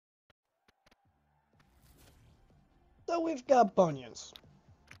that we've got bunions.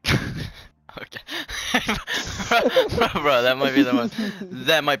 Okay. Bro, that might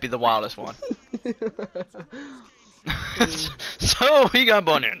be the wildest one. So we got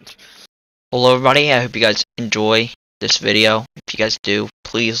bunions. Hello everybody, I hope you guys enjoy this video. If you guys do,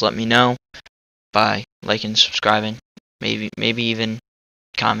 please let me know by liking, subscribing, maybe even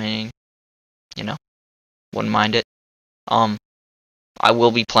commenting, you know. Wouldn't mind it. I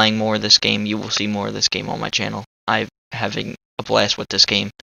will be playing more of this game. You will see more of this game on my channel. I'm having a blast with this game.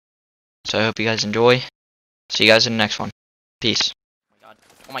 So I hope you guys enjoy. See you guys in the next one. Peace.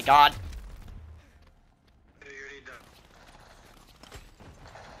 Oh my god.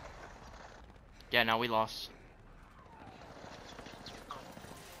 Yeah, no, we lost.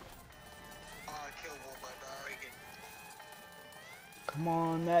 Come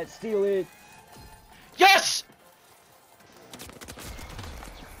on, Matt, steal it. Yes!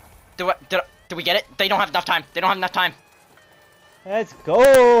 Did we get it? They don't have enough time. They don't have enough time. Let's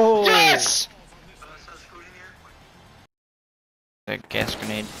go! Yes! A gas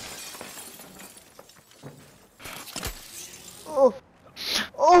grenade. Oh!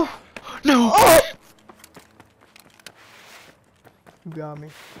 Oh! No! Oh! You got me.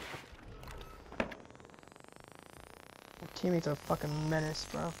 Your teammates are a fucking menace,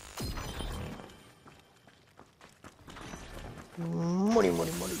 bro. Money.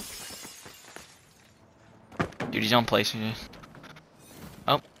 Dude, he's on PlayStation.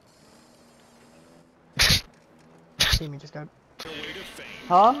 Oh. Teammate just got.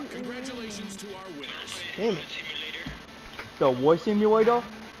 Huh? Congratulations to our winners. Damn it. The war simulator?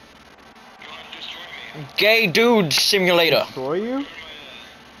 Gay dude simulator. Destroy you?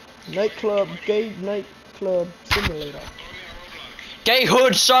 Gay nightclub simulator. Gay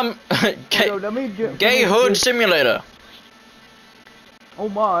hood gay hood simulator. Oh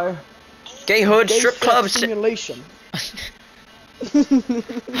my. Gay hood Gay strip club simulation.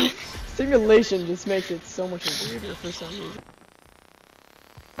 Simulation just makes it so much weirder for some reason.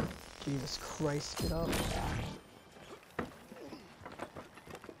 Jesus Christ, get up.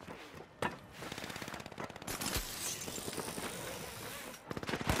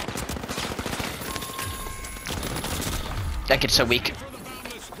 That kid's so weak.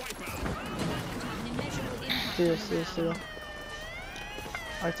 Still.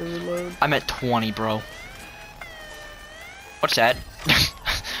 I have to reload. I'm at 20, bro. What's that?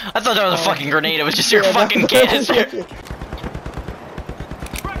 I thought that was a fucking grenade. It was just your fucking canister.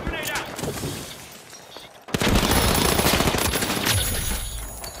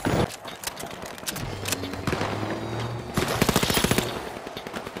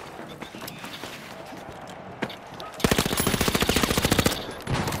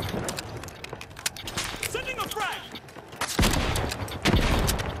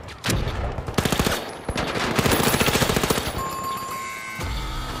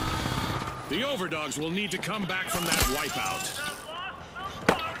 The overdogs will need to come back from that wipeout.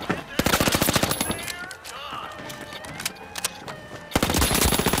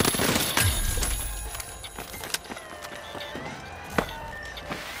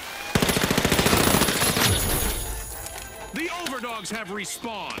 The overdogs have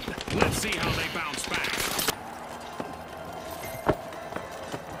respawned. Let's see how they bounce back.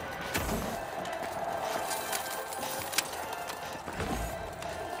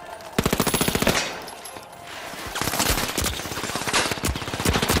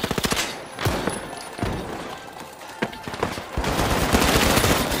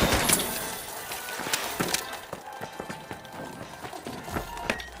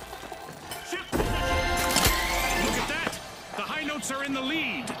 Are in the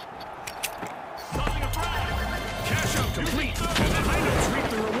lead. Tossing a frag. Cash out complete, and the high notes reap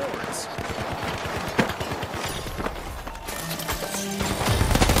the rewards.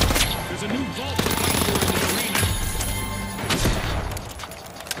 There's a new vault to fight for in the arena.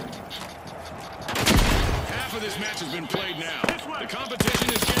 Half of this match has been played now. The competition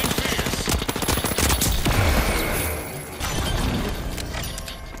is getting fierce.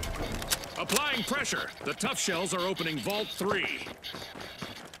 Applying pressure. The tough shells are opening Vault 3.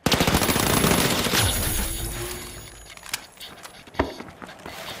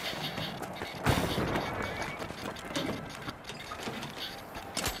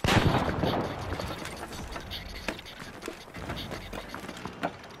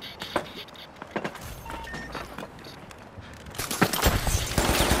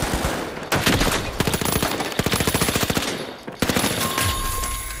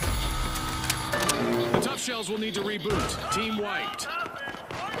 Shells will need to reboot. Team wiped.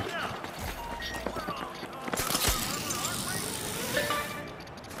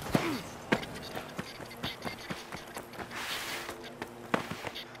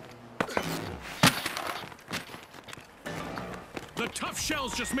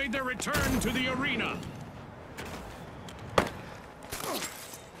 shells just made their return to the arena.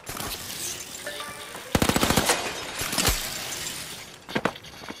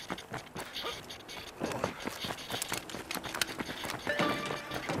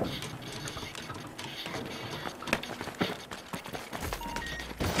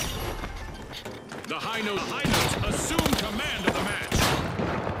 The high notes assume command of the match.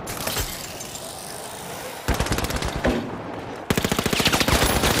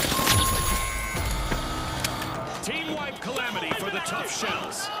 Team wipe calamity for the tough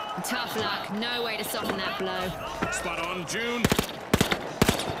shells. Tough luck. No way to soften that blow. Spot on, June.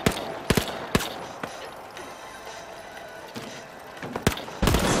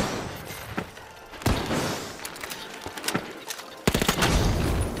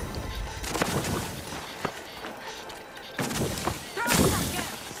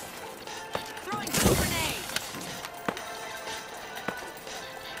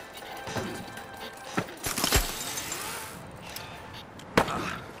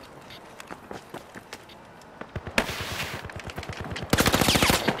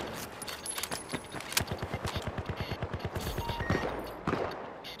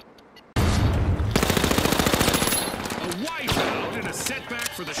 Setback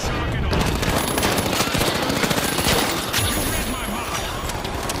for the shock and awe. You read my mind.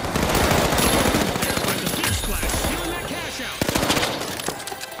 There's by the big splash, stealing that cash out.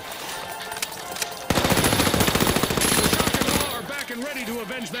 The shock and awe are back and ready to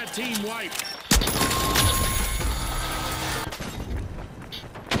avenge that team wipe.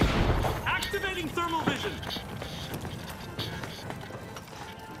 Activating thermal vision.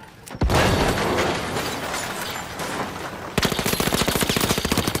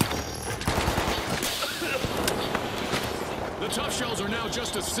 Tough shells are now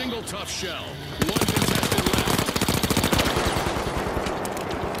just a single tough shell. One contestant left.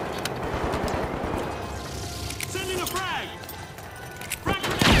 Sending a frag. Frag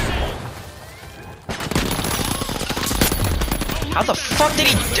grenade. How the fuck did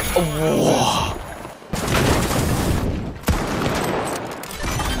he do? Whoa.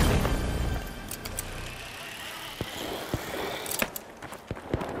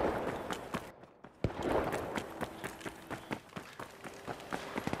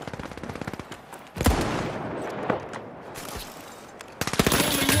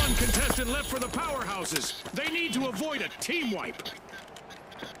 Contestant left for the powerhouses. They need to avoid a team wipe.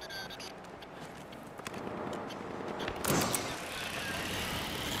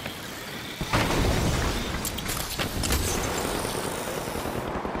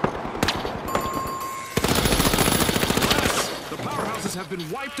 The powerhouses have been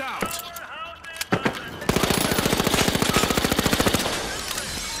wiped out.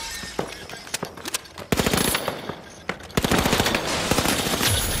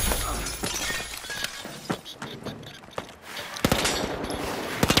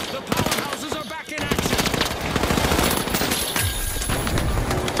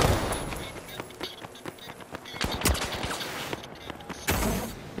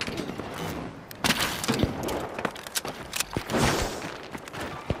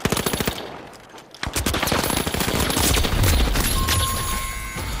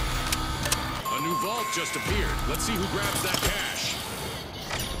 Just appeared. Let's see who grabs that cash.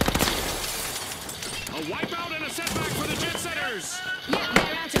 A wipeout and a setback for the Jet Setters. Yeah,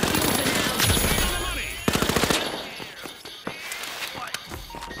 they're out of fuel for now. Stay on the money.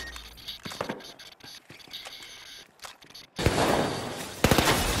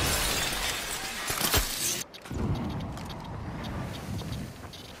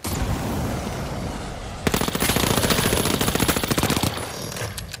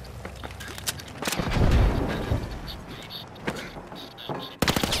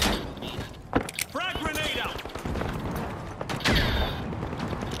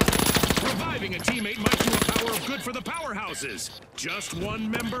 A teammate might do a power of good for the powerhouses. Just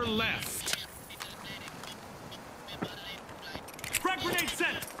one member left. Frag grenade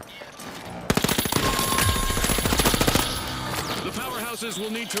sent. The powerhouses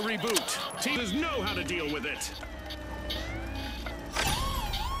will need to reboot. Teams know how to deal with it.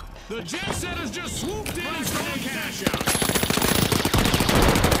 The Jet Setters just swooped in and stole cash out.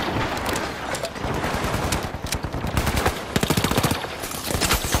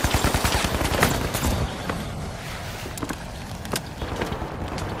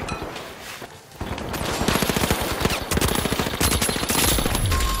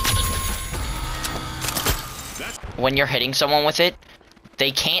 When you're hitting someone with it,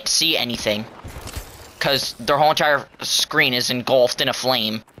 they can't see anything because their whole entire screen is engulfed in a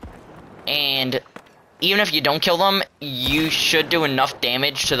flame, and even if you don't kill them, you should do enough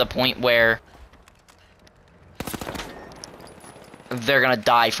damage to the point where they're gonna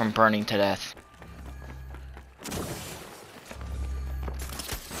die from burning to death.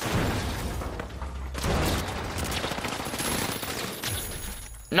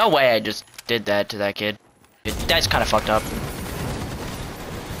 No way I just did that to that kid. That's kind of fucked up.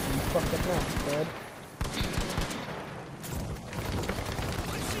 Fucked up now, bud.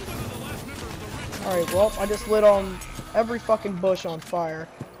 Alright, well, I just lit on every fucking bush on fire.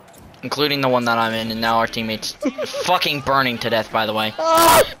 Including the one that I'm in, and now our teammate's fucking burning to death, by the way.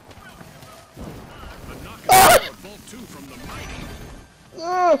 Ah! Ah!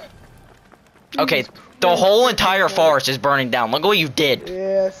 Ah! Okay, the whole entire forest is burning down. Look what you did.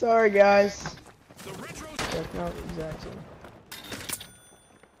 Yeah, sorry guys. That's not exactly.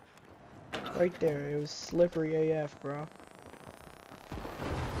 Right there, it was slippery AF, bro.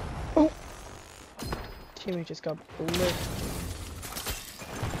 Oh! Teammate just got blipped.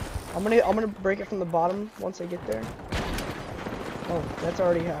 I'm gonna break it from the bottom once I get there. Oh, that's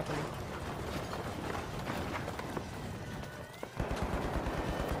already happening.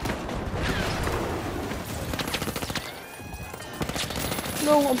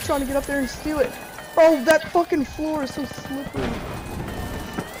 No, I'm trying to get up there and steal it. Oh, that fucking floor is so slippery.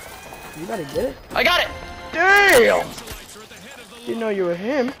 You gotta get it. I got it! Damn! Didn't know you were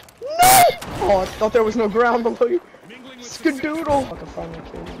him. No! Oh, I thought there was no ground below you. Skadoodle! Fucking finally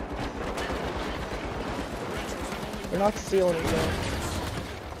killed you. We're not stealing it yet.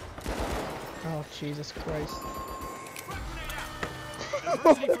 Oh, Jesus Christ.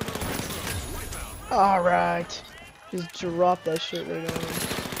 Alright. Just drop that shit right on him.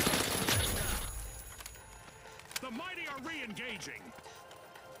 The mighty are re-engaging.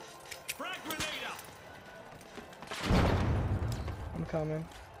 Frag grenade out. I'm coming.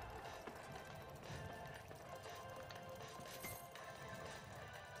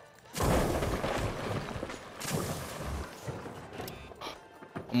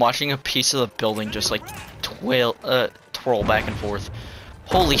 I'm watching a piece of the building just like twirl back and forth.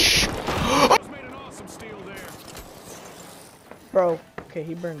 Holy sh! Made an awesome steal there. Bro, okay,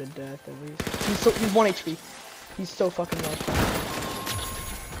 he burned to death at least. He's 1 HP. He's so fucking low. The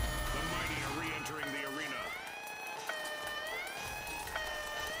mighty are re-entering the arena.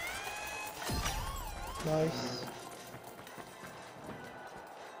 Nice.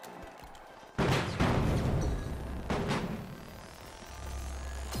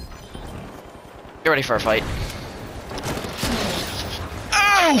 Get ready for a fight.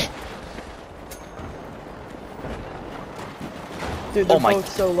 Ow! Dude, they're Oh my- both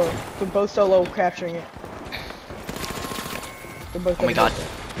so low. They're both so low capturing it. They're both Oh my god.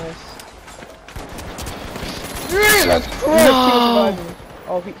 Nice. Yeah, that's correct! No! He was reviving me.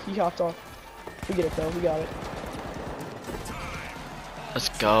 Oh, he hopped off. We get it though, we got it. Let's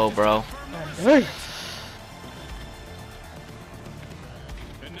go, bro. Hey.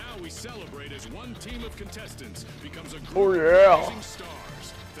 And now we celebrate as one team of contestants becomes a group Oh, yeah. of rising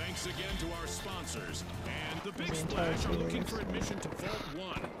stars. Thanks again to our sponsors. And the Big Splash are looking for admission to Vault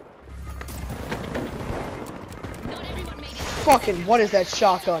 1. Not everyone made it. Fucking, what is that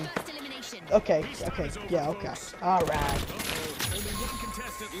shotgun? First elimination. Okay, yeah, okay. Alright. Only one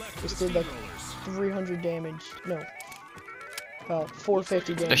contestant left for Just the did like Steamrollers. 300 damage. No. About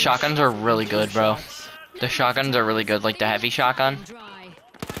 450 damage. The shotguns are really good, bro. The shotguns are really good, like the heavy shotgun. Dry.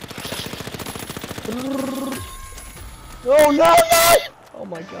 Oh no, no! Oh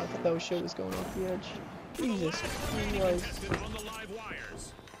my god, that shit was going off the edge. Jesus Christ. Contestant on the live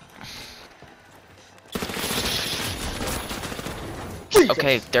wires. Jesus.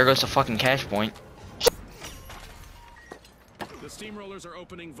 Okay, there goes the fucking cash point. The Steamrollers are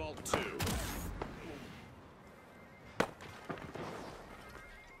opening Vault 2.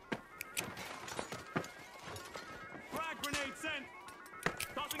 Frag grenade sent.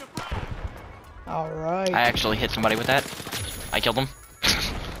 Tossing a frag. Alright. I actually hit somebody with that. I killed him.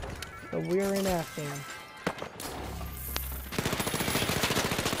 So we're in Afghan.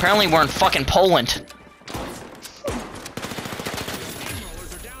 Apparently we're in fucking Poland.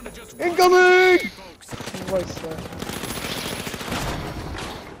 Steamrollers are down to just one Incoming! folks. Christ, sir.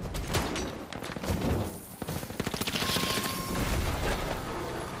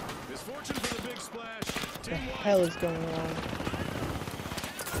 Misfortune for the Big Splash. What the Team hell is going on?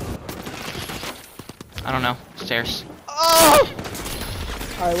 I don't know. Stairs. Oh!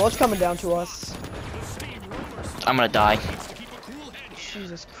 Alright, well, it's coming down to us. I'm gonna die.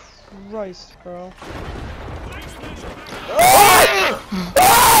 Jesus Christ, bro.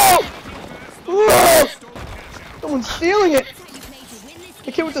 Someone's stealing it! That's how you play to win this I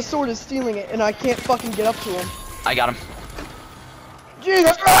game. kid with the sword is stealing it, and I can't fucking get up to him. I got him.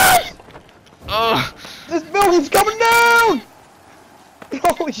 Jesus Christ! Ugh. This building's coming down!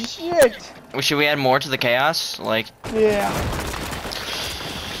 Holy shit! Should we add more to the chaos? Like, Yeah.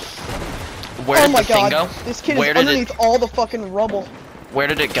 where Oh did my the thing god, go? this kid Where is did underneath all the fucking rubble. Where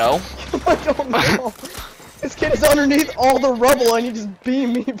did it go? I don't know. This kid is underneath all the rubble and he just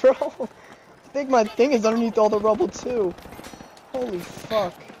beamed me, bro. I think my thing is underneath all the rubble too. Holy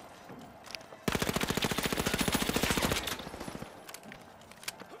fuck.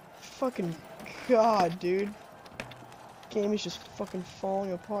 Fucking god, dude. Game is just fucking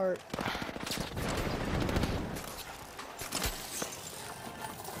falling apart.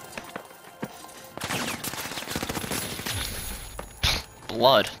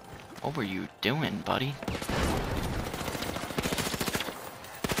 Blood. What were you doing, buddy?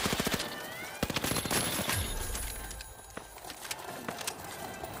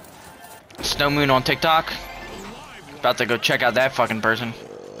 Snow Moon on TikTok. About to go check out that fucking person.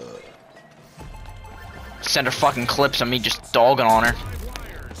 Send her fucking clips of me just dogging on her.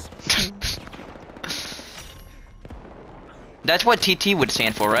 That's what TT would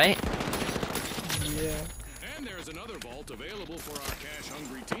stand for, right? Yeah. And there's another vault available for our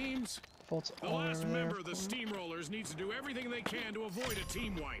cash-hungry teams. Vault's The all last over member there. of the Steamrollers needs to do everything they can to avoid a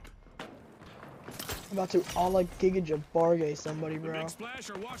team wipe. I'm about to all like Giga Jabarge somebody, The bro. Big Splash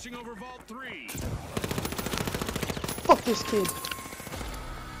are watching over Vault 3. Fuck this kid.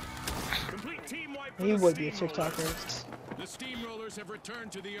 Complete team wipe for He the would be a Steamrollers. TikToker. The Steamrollers have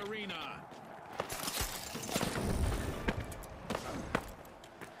returned to the arena.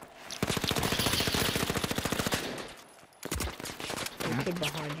 There's a kid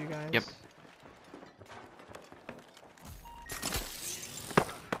behind you guys. Yep.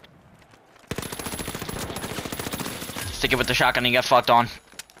 Stick it with the shotgun and get fucked on.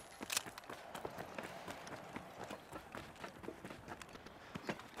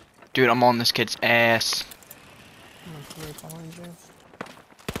 Dude, I'm on this kid's ass. I'm right behind you.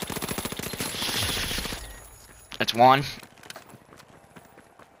 That's one.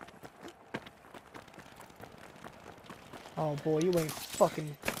 Oh boy, you ain't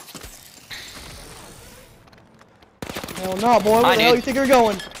fucking. Hell no, boy. Where the hell you think you're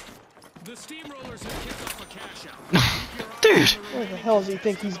going? The Steamrollers have kicked off a cash out. Dude, Where the hell does he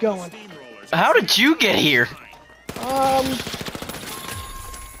think he's going? how did you get here?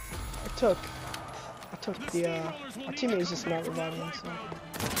 I took the my teammate is just not reviving him,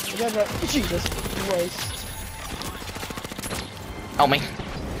 so. You guys are, Jesus Christ. Help me.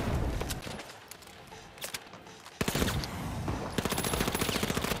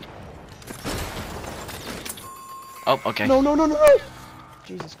 Oh, okay. No, no, no, no, no!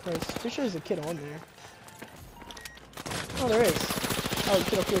 Jesus Christ. Pretty sure there's a kid on there. Oh, there is. Oh, there's a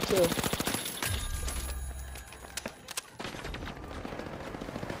kid up here too.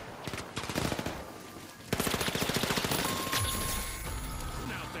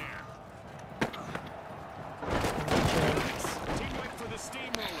 Out there. Team wipe for the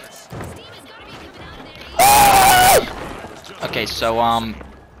Steamrollers. Steam has gotta be coming out of there. Okay, so, I'm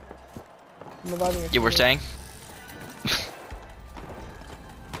reviving a you were teammate. saying?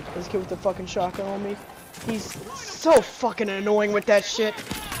 This kid with the fucking shotgun on me. He's so fucking annoying with that shit.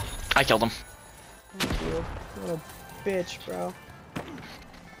 I killed him. Thank you. What a bitch, bro.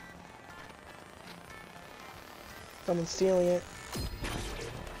 Someone's stealing it.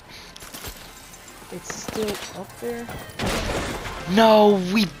 It's still up there? No,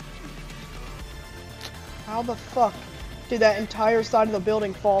 we... How the fuck did that entire side of the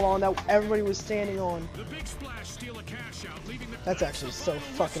building fall on that everybody was standing on? The Big Splash steal a cash out, leaving the That's actually so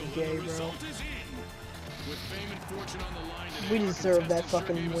fucking gay, bro. result is in. With fame and fortune on the line today, We deserve that contestants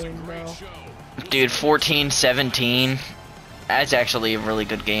fucking gave us a win, great bro. show. Dude, 14-17. That's actually a really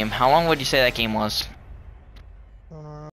good game. How long would you say that game was?